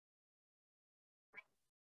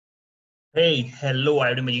Hello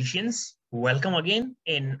IoT Magicians. Welcome again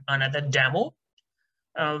in another demo.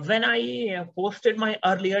 When I posted my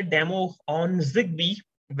earlier demo on Zigbee,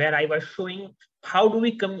 where I was showing how do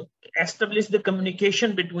we establish the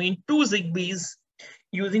communication between two Zigbees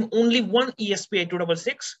using only one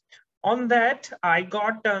ESP8266. On that, I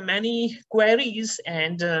got many queries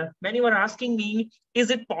and many were asking me,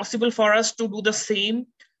 is it possible for us to do the same,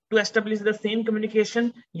 to establish the same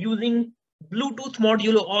communication using Bluetooth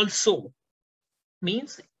module also?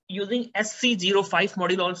 Means using HC05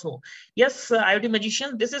 module also. Yes, IoT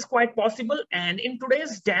Magician, this is quite possible. And in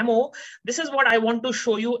today's demo, this is what I want to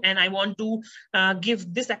show you. And I want to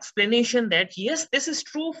give this explanation that, yes, this is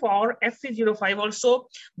true for HC05 also.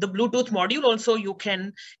 The Bluetooth module also, you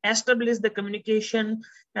can establish the communication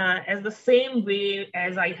as the same way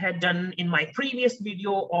as I had done in my previous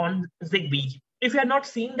video on Zigbee. If you have not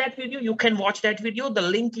seen that video, you can watch that video. The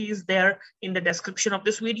link is there in the description of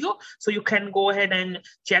this video. So you can go ahead and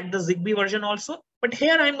check the Zigbee version also. But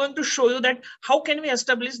here I'm going to show you that how can we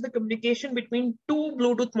establish the communication between two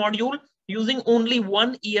Bluetooth modules using only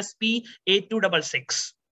one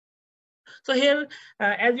ESP8266. So here,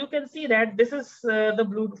 as you can see that this is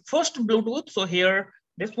the first Bluetooth. So here,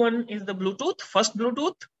 this one is the Bluetooth, first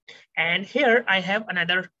Bluetooth. And here I have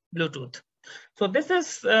another Bluetooth. So this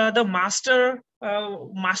is the master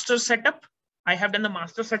setup. I have done the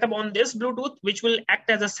master setup on this Bluetooth, which will act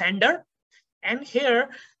as a sender. And here,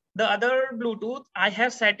 the other Bluetooth, I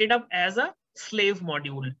have set it up as a slave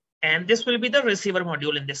module. And this will be the receiver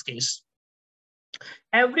module in this case.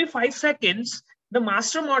 Every 5 seconds, the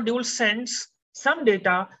master module sends some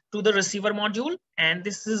data to the receiver module. And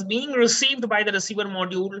this is being received by the receiver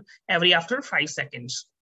module every after 5 seconds.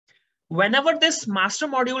 Whenever this master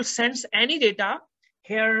module sends any data,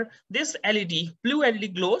 here this LED, blue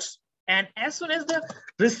LED glows. And as soon as the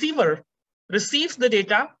receiver receives the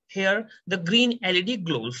data, here the green LED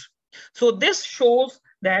glows. So this shows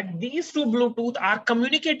that these two Bluetooth are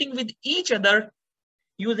communicating with each other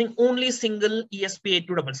using only single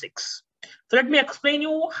ESP8266. So let me explain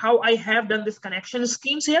you how I have done this connection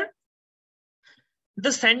schemes here.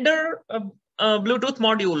 The sender Bluetooth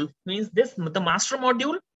module means the master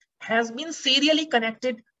module has been serially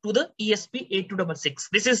connected to the ESP8266.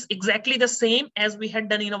 This is exactly the same as we had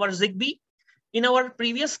done in our Zigbee. In our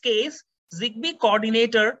previous case, Zigbee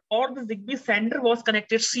coordinator or the Zigbee sender was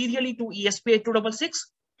connected serially to ESP8266.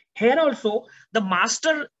 Here also, the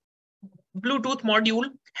master Bluetooth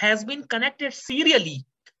module has been connected serially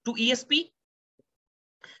to ESP.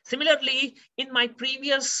 Similarly, in my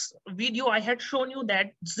previous video, I had shown you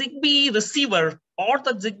that Zigbee receiver or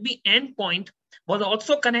the Zigbee endpoint was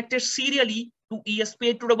also connected serially to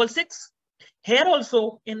ESP8266. Here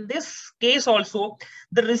also, in this case also,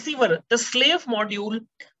 the receiver, the slave module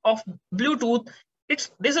of Bluetooth, this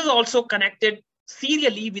is also connected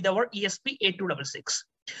serially with our ESP8266.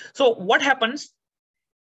 So what happens?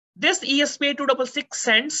 This ESP8266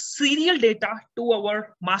 sends serial data to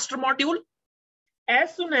our master module.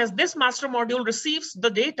 As soon as this master module receives the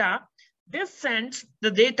data, this sends the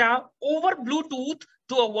data over Bluetooth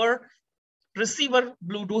to our receiver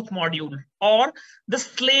Bluetooth module or the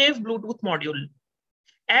slave Bluetooth module.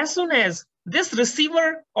 As soon as this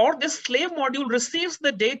receiver or this slave module receives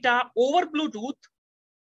the data over Bluetooth,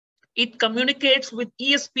 it communicates with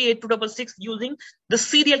ESP8266 using the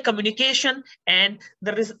serial communication, and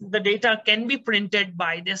the data can be printed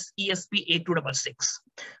by this ESP8266.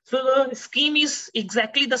 So the scheme is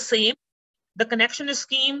exactly the same. The connection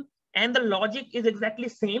scheme and the logic is exactly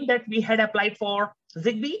same that we had applied for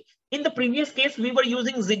Zigbee. In the previous case, we were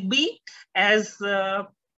using Zigbee as the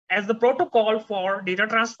protocol for data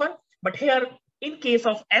transfer. But here, in case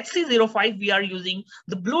of HC05, we are using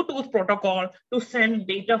the Bluetooth protocol to send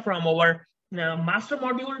data from our master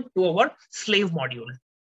module to our slave module.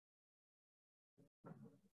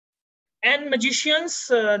 And magicians,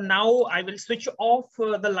 now I will switch off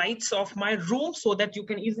the lights of my room so that you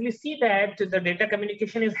can easily see that the data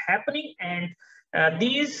communication is happening, and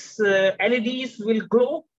these LEDs will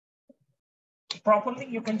glow properly.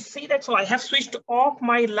 You can see that. So I have switched off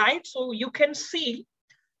my light so you can see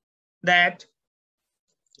that.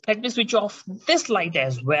 Let me switch off this light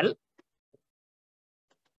as well.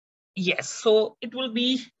 Yes, so it will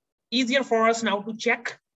be easier for us now to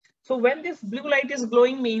check. So when this blue light is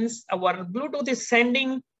glowing means our Bluetooth is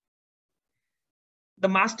sending, the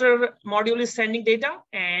master module is sending data.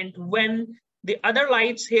 And when the other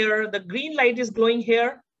lights here, the green light is glowing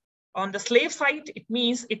here on the slave side, it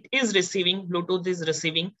means it is receiving, Bluetooth is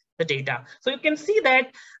receiving the data. So you can see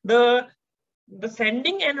that the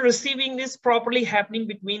sending and receiving is properly happening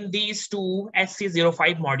between these two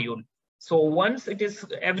HC05 module. So once it is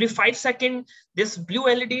every 5 seconds, this blue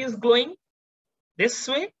LED is glowing this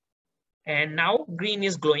way, and now green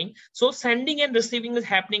is glowing. So sending and receiving is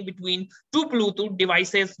happening between two Bluetooth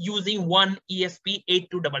devices using one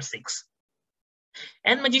ESP8266.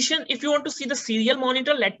 And Magician, if you want to see the serial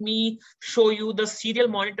monitor, let me show you the serial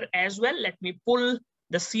monitor as well. Let me pull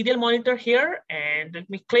the serial monitor here and let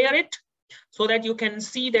me clear it so that you can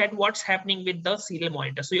see that what's happening with the serial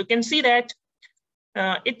monitor. So you can see that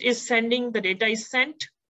it is sending, the data is sent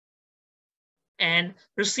and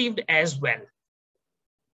received as well.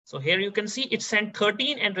 So here you can see it sent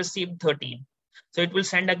 13 and received 13. So it will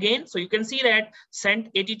send again. So you can see that sent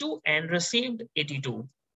 82 and received 82.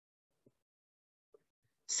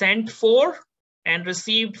 Sent 4 and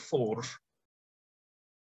received 4.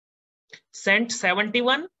 Sent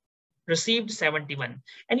 71, received 71.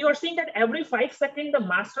 And you are seeing that every 5 seconds, the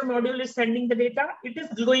master module is sending the data. It is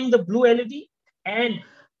glowing the blue LED. And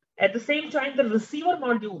at the same time, the receiver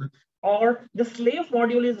module or the slave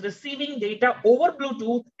module is receiving data over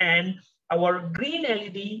Bluetooth, and our green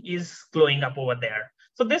LED is glowing up over there.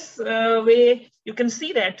 So this way, you can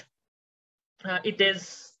see that it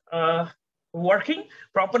is working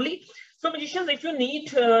properly. So Magicians, if you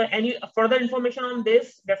need any further information on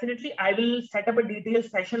this, definitely I will set up a detailed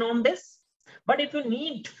session on this. But if you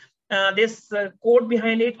need this code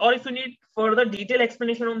behind it, or if you need further detailed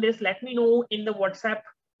explanation on this, let me know in the WhatsApp,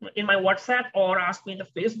 in my WhatsApp, or ask me in the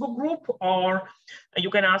Facebook group, or you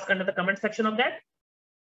can ask under the comment section of that.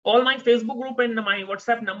 All my Facebook group and my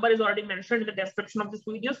WhatsApp number is already mentioned in the description of this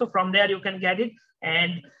video. So from there you can get it,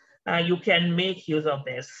 and you can make use of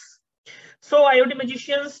this. So IoT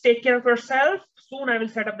Magicians, take care of yourself. Soon I will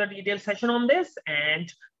set up the detailed session on this,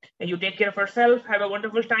 and you take care of yourself. Have a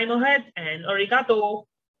wonderful time ahead, and arigato.